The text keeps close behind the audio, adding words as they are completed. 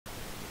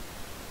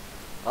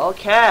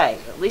Okay,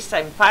 at least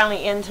I'm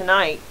finally in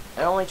tonight.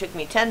 It only took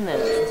me 10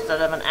 minutes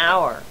instead of an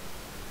hour.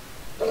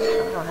 I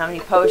don't have any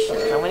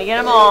potions. I'm going to get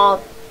them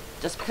all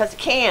just because I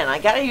can. I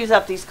got to use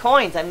up these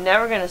coins. I'm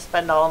never going to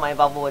spend all of my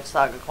Bubble Witch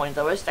Saga coins.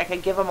 I wish I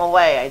could give them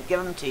away. I'd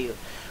give them to you.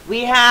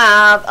 We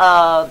have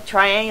a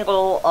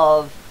triangle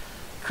of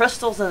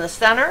crystals in the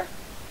center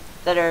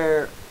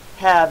that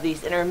have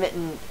these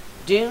intermittent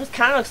dooms.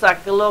 Kind of looks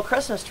like a little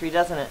Christmas tree,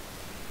 doesn't it?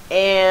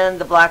 And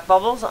the black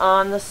bubbles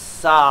on the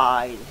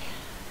side.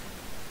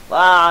 Well,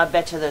 I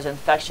bet you there's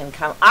infection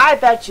coming. I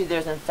bet you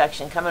there's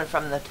infection coming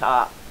from the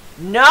top.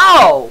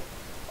 No!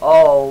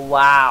 Oh,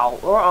 wow.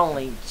 We're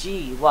only,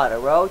 gee, what, a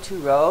row, 2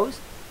 rows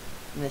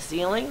in the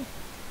ceiling?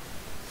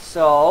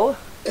 So,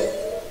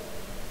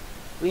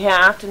 we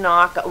have to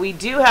knock, we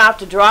do have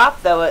to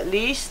drop, though, at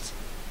least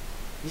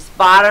this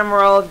bottom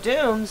row of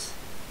dooms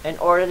in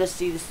order to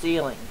see the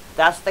ceiling.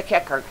 That's the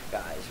kicker,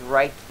 guys,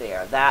 right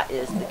there. That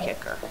is the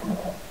kicker.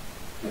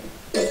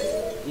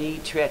 The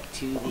trick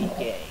to the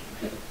game.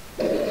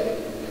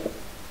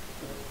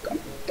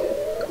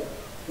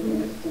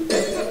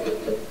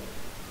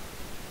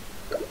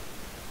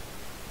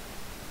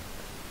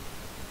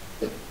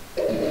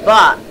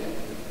 But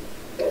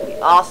we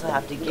also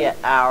have to get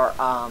our,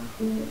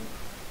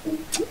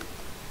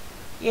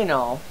 you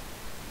know,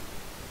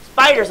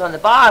 spiders on the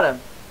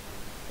bottom.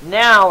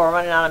 Now we're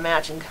running out of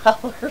matching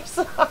colors.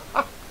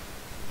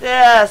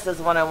 This is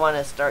when I want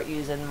to start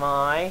using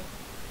my,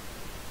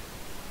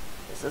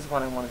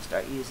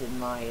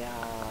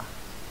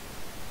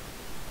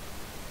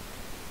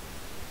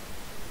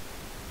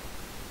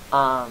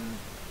 I'm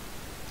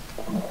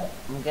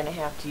going to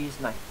have to use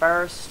my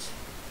first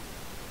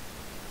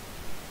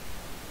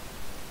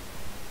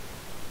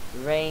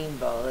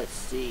rainbow. Let's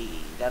see.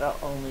 That'll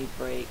only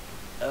break.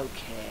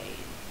 Okay.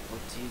 We'll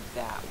do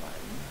that one.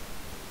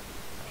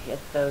 Hit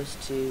those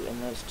two,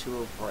 and those two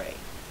will break.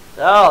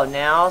 So,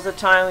 now's the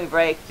time we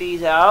break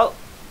these out.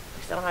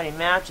 We still don't have any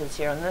matches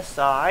here on this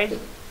side.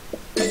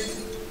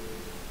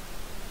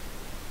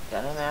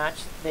 Got a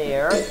match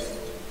there.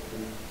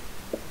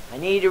 I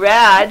need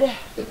red.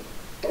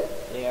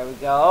 There we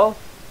go.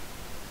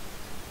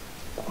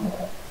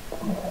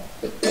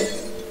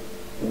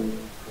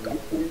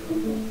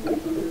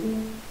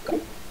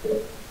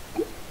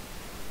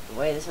 The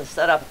way this is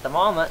set up at the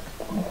moment,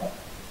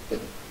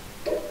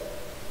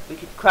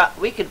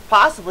 we could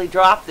possibly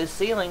drop this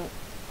ceiling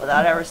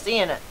without ever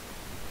seeing it.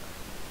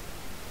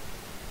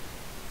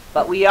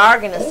 But we are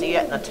going to see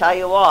it, and I'll tell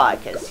you why.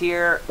 Because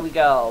here we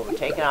go. We're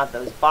taking out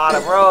those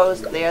bottom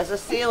rows. There's the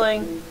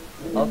ceiling.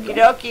 Okie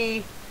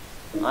dokie.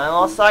 I'm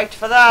all psyched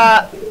for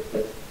that.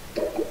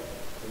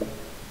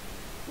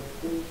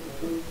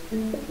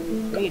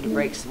 We need to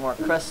break some more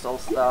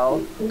crystals,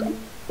 though.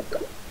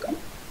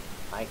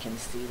 I can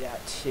see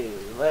that, too.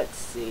 Let's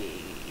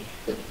see.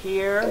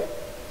 Here.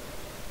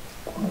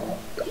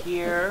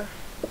 Here.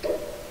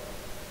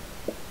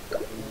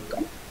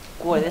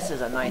 Boy, this is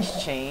a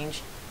nice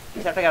change.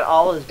 Except I got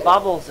all those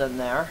bubbles in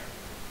there.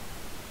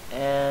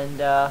 And,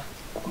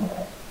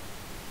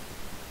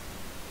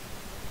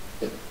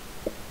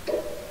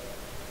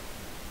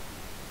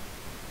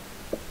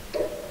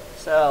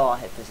 so I'll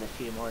hit this a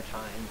few more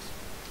times.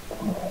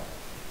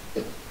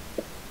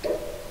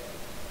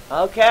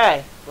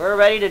 Okay, we're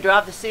ready to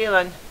drop the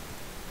ceiling.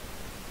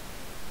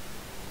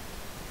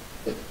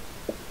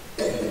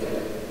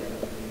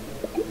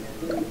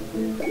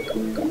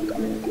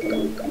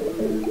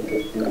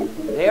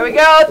 There we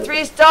go,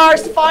 3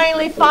 stars,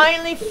 finally,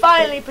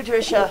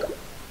 Patricia.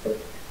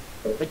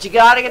 But you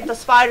gotta get the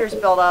spiders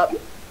built up.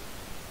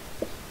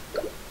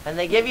 And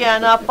they give you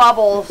enough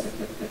bubbles,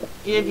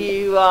 give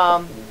you,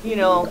 you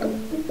know,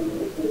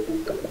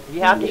 if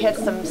you have to hit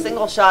some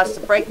single shots to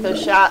break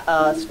those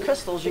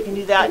crystals, you can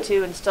do that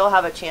too and still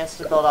have a chance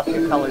to build up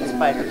your colored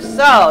spiders.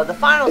 So, the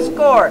final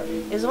score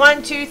is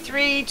 1, 2,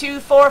 3, 2,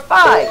 4,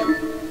 5.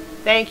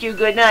 Thank you,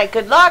 good night,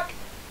 good luck,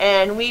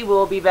 and we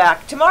will be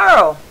back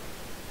tomorrow.